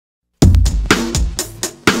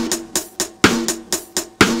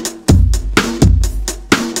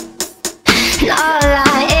All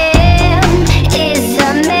I am is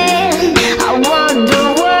a man. I want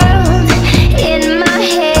the world in my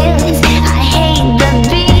hands. I hate the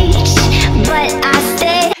beach, but I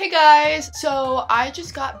stay. Hey guys, so I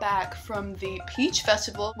just got back from the Peach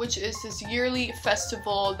Festival, which is this yearly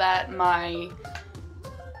festival that my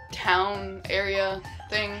town area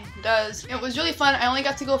thing does. It was really fun. I only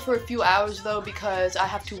got to go for a few hours though because I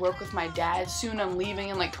have to work with my dad soon. I'm leaving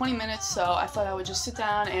in like 20 minutes, so I thought I would just sit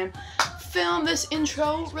down and film this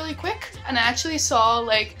intro really quick. And I actually saw,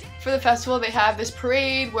 like, for the festival they have this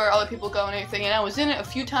parade where all the people go and everything, and I was in it a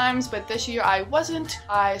few times, but this year I wasn't.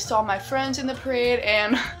 I saw my friends in the parade,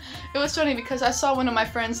 and it was funny because I saw one of my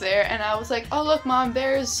friends there and I was like, oh look mom,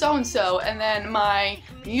 there's so-and-so, and then my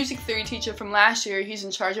music theory teacher from last year, he's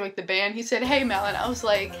in charge of like the band, he said, hey Mel, and I was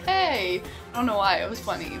like, hey. I don't know why, it was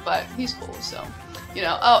funny, but he's cool, so, you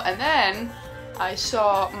know. Oh, and then I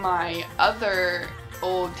saw my other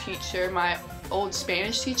old teacher, my old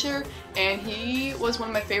Spanish teacher, and he was one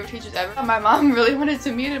of my favorite teachers ever. My mom really wanted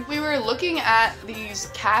to meet him. We were looking at these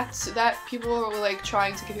cats that people were like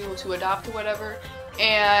trying to get people to adopt or whatever,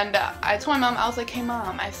 and I told my mom, I was like, hey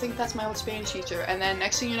mom, I think that's my old Spanish teacher. And then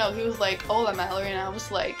next thing you know, he was like, hola Mallory, and I was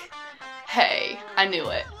like, hey, I knew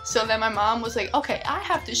it. So then my mom was like, okay, I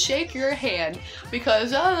have to shake your hand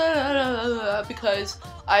because because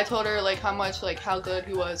I told her like how good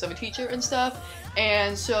he was of a teacher and stuff.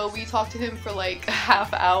 And so we talked to him for like a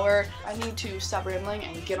half hour. I need to stop rambling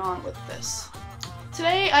and get on with this.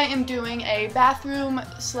 Today I am doing a bathroom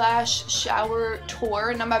slash shower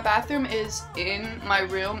tour. Now my bathroom is in my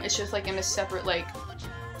room. It's just like in a separate like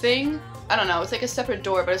thing. I don't know, it's like a separate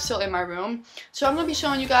door, but it's still in my room. So I'm going to be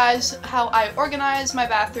showing you guys how I organize my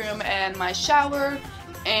bathroom and my shower,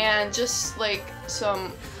 and just like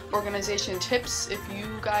some organization tips if you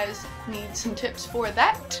guys need some tips for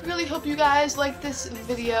that. Really hope you guys like this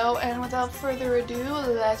video, and without further ado,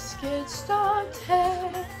 let's get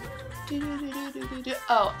started.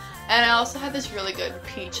 Oh, and I also had this really good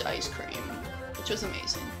peach ice cream, which was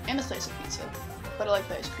amazing, and a slice of pizza, but I like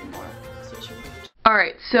the ice cream more, so it's really good.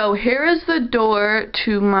 Alright, so here is the door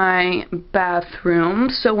to my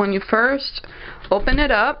bathroom. So when you first open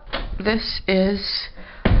it up, this is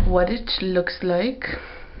what it looks like.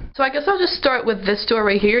 So I guess I'll just start with this door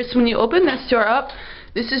right here. So when you open this door up,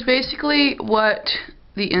 this is basically what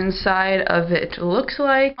the inside of it looks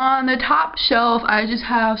like. On the top shelf, I just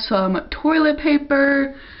have some toilet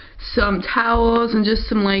paper, some towels, and just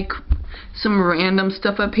some random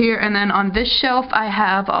stuff up here. And then on this shelf I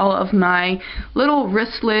have all of my little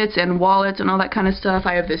wristlets and wallets and all that kind of stuff.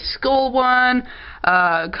 I have this skull one,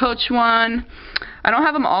 Coach one. I don't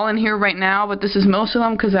have them all in here right now, but this is most of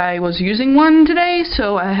them because I was using one today,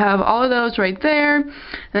 so I have all of those right there. And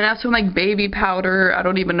then I have some like baby powder, I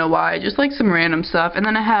don't even know why, just like some random stuff. And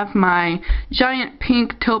then I have my giant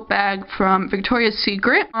pink tote bag from Victoria's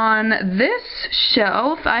Secret. On this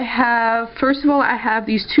shelf I have, first of all, I have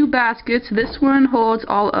these two baskets. This one holds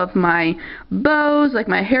all of my bows, like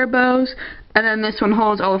my hair bows, and then this one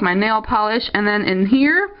holds all of my nail polish. And then in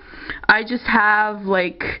here I just have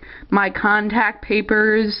like my contact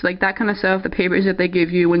papers, like that kind of stuff, the papers that they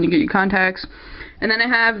give you when you get your contacts. And then I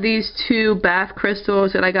have these two bath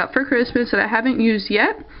crystals that I got for Christmas that I haven't used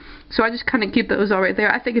yet, so I just kind of keep those all right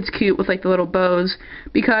there. I think it's cute with like the little bows,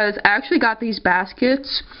 because I actually got these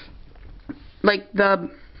baskets, like the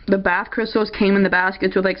bath crystals came in the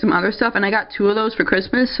baskets with like some other stuff, and I got two of those for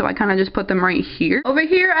Christmas, so I kind of just put them right here. Over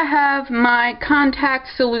here I have my contact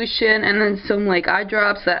solution, and then some like eye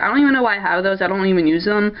drops that I don't even know why I have those. I don't even use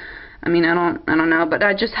them. I mean, I don't know, but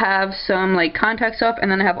I just have some like contact stuff,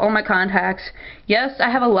 and then I have all my contacts. Yes, I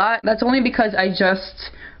have a lot. That's only because I just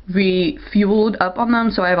refueled up on them,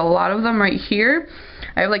 so I have a lot of them right here.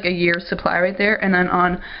 I have like a year's supply right there. And then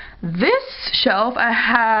on this shelf I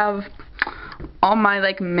have all my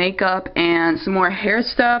like makeup and some more hair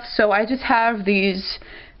stuff. So I just have these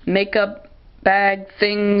makeup bag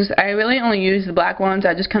things. I really only use the black ones.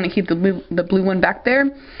 I just kind of keep the blue one back there.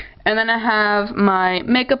 And then I have my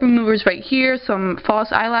makeup removers right here, some false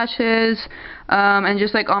eyelashes, and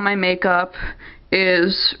just like all my makeup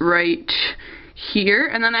is right here.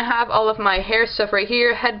 And then I have all of my hair stuff right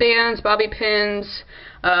here, headbands, bobby pins,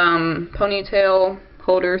 ponytail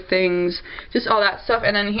holder things, just all that stuff.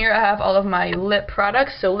 And then here I have all of my lip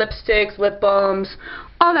products, so lipsticks, lip balms,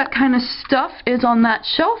 all that kind of stuff is on that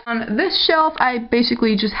shelf. On this shelf I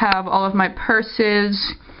basically just have all of my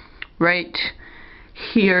purses right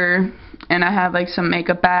here, and I have like some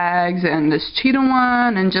makeup bags and this cheetah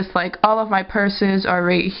one, and just like all of my purses are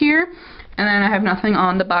right here. And then I have nothing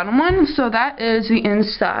on the bottom one. So that is the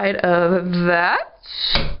inside of that.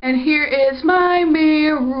 And here is my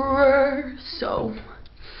mirror. So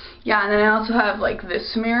yeah, and then I also have like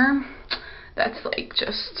this mirror. That's like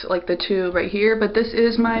just like the two right here. But this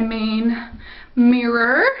is my main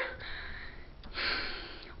mirror.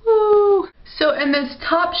 Woo! So in this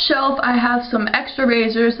top shelf, I have some extra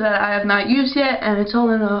razors that I have not used yet, and it's all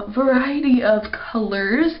in a variety of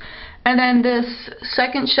colors. And then this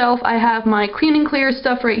second shelf, I have my clean and clear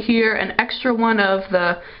stuff right here, an extra one of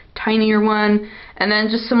the tinier one, and then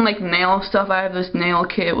just some like nail stuff. I have this nail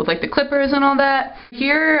kit with like the clippers and all that.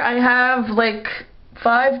 Here I have like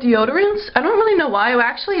 5 deodorants. I don't really know why. Well,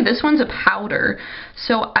 actually, this one's a powder,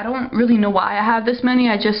 so I don't really know why I have this many.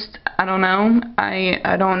 I don't know.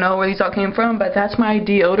 I don't know where these all came from, but that's my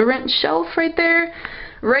deodorant shelf right there.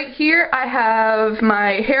 Right here, I have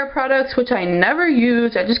my hair products, which I never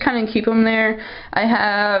use. I just kind of keep them there. I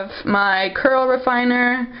have my curl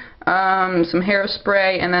refiner, some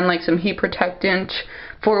hairspray, and then like some heat protectant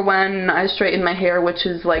for when I straighten my hair, which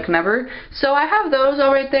is like never. So I have those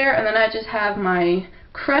all right there, and then I just have my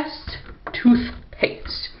Crest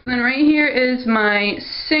toothpaste. And then right here is my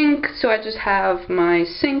sink, so I just have my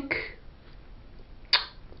sink.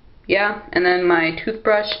 Yeah, and then my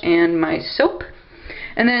toothbrush and my soap.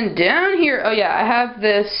 And then down here, oh yeah, I have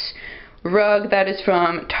this rug that is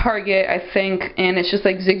from Target, I think, and it's just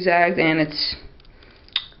like zigzags, and it's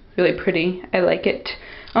really pretty. I like it.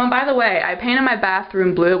 By the way, I painted my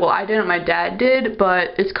bathroom blue. Well, I didn't, my dad did, but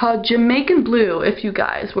it's called Jamaican Blue, if you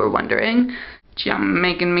guys were wondering.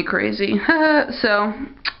 Making me crazy. So,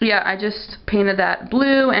 yeah, I just painted that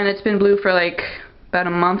blue, and it's been blue for like about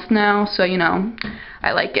a month now, so you know,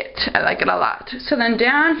 I like it. I like it a lot. So then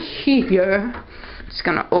down here, just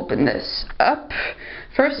gonna open this up.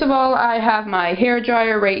 First of all, I have my hair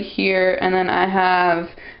dryer right here, and then I have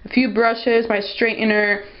a few brushes, my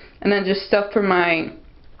straightener, and then just stuff for my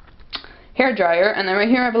hair dryer. And then right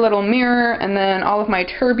here I have a little mirror, and then all of my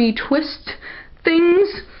Turby twist things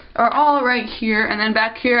are all right here. And then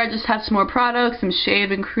back here I just have some more products, some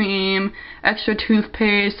shaving cream, extra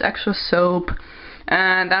toothpaste, extra soap,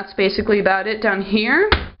 and that's basically about it down here.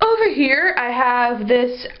 Over here I have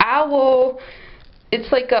this owl.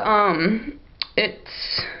 It's like a,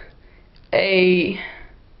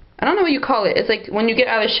 I don't know what you call it. It's like when you get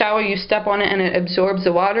out of the shower, you step on it and it absorbs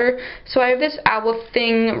the water. So I have this owl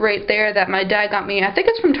thing right there that my dad got me. I think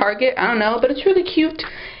it's from Target. I don't know, but it's really cute.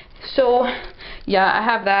 So yeah, I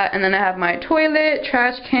have that. And then I have my toilet,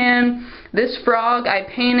 trash can. This frog I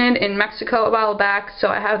painted in Mexico a while back, so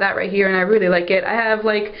I have that right here, and I really like it. I have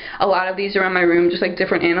like a lot of these around my room, just like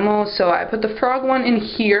different animals. So I put the frog one in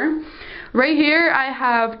here. Right here, I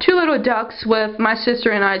have 2 little ducks with my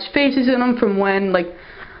sister and I's faces in them from when, like,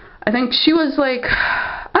 I think she was, like,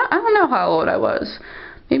 I don't know how old I was.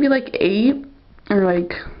 Maybe, like, 8 or,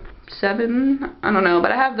 like, 7. I don't know.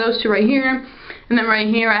 But I have those 2 right here. And then right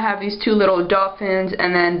here, I have these 2 little dolphins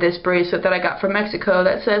and then this bracelet that I got from Mexico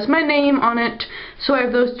that says my name on it. So I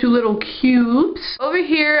have those 2 little cubes. Over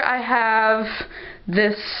here, I have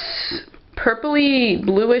this purpley,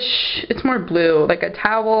 bluish, it's more blue, like a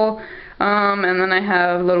towel. And then I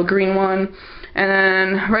have a little green one. And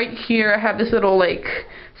then right here I have this little like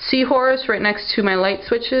seahorse right next to my light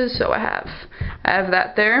switches, so I have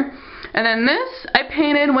that there. And then this I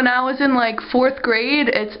painted when I was in like 4th grade.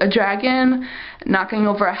 It's a dragon knocking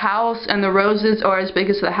over a house, and the roses are as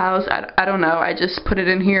big as the house. I don't know, I just put it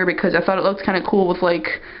in here because I thought it looked kind of cool with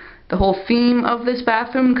like the whole theme of this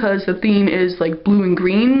bathroom, because the theme is like blue and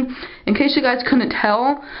green, in case you guys couldn't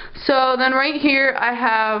tell. So then right here I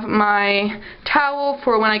have my towel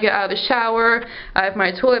for when I get out of the shower. I have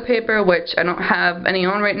my toilet paper, which I don't have any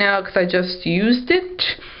on right now because I just used it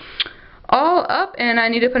all up, and I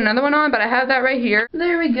need to put another one on, but I have that right here.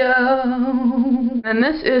 There we go. And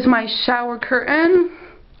this is my shower curtain.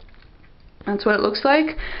 That's what it looks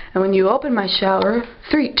like. And when you open my shower,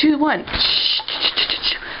 3, 2, 1.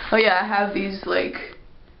 Oh yeah, I have these like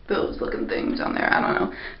those looking things on there. I don't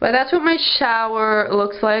know, but that's what my shower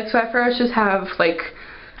looks like. So I first just have like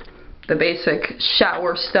the basic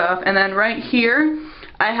shower stuff, and then right here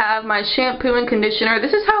I have my shampoo and conditioner.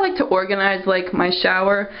 This is how I like to organize like my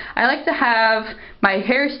shower. I like to have my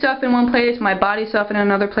hair stuff in one place, my body stuff in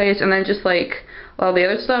another place, and then just like all the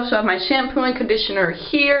other stuff. So I have my shampoo and conditioner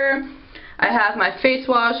here. I have my face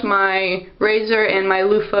wash, my razor, and my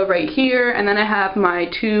loofah right here, and then I have my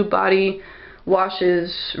 2 body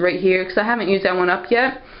washes right here because I haven't used that one up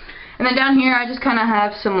yet. And then down here I just kind of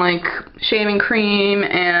have some like shaving cream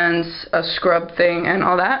and a scrub thing and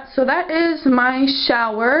all that. So that is my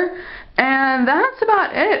shower, and that's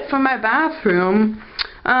about it for my bathroom.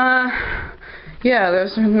 yeah,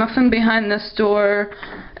 there's nothing behind this door.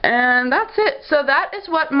 And that's it. So that is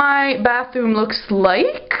what my bathroom looks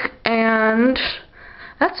like. And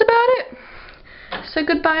that's about it. Say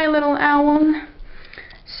goodbye, little owl.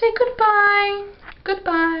 Say goodbye.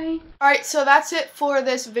 Goodbye. Alright, so that's it for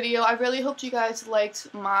this video. I really hope you guys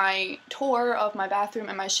liked my tour of my bathroom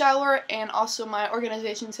and my shower, and also my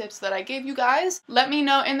organization tips that I gave you guys. Let me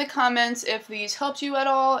know in the comments if these helped you at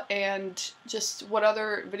all, and just what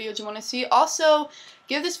other videos you want to see. Also,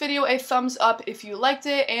 give this video a thumbs up if you liked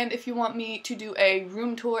it, and if you want me to do a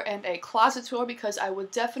room tour and a closet tour, because I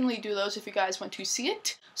would definitely do those if you guys want to see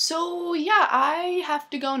it. So yeah, I have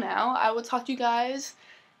to go now. I will talk to you guys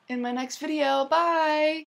in my next video.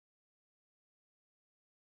 Bye!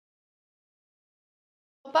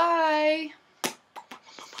 Bye!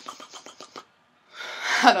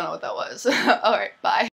 I don't know what that was. Alright, bye.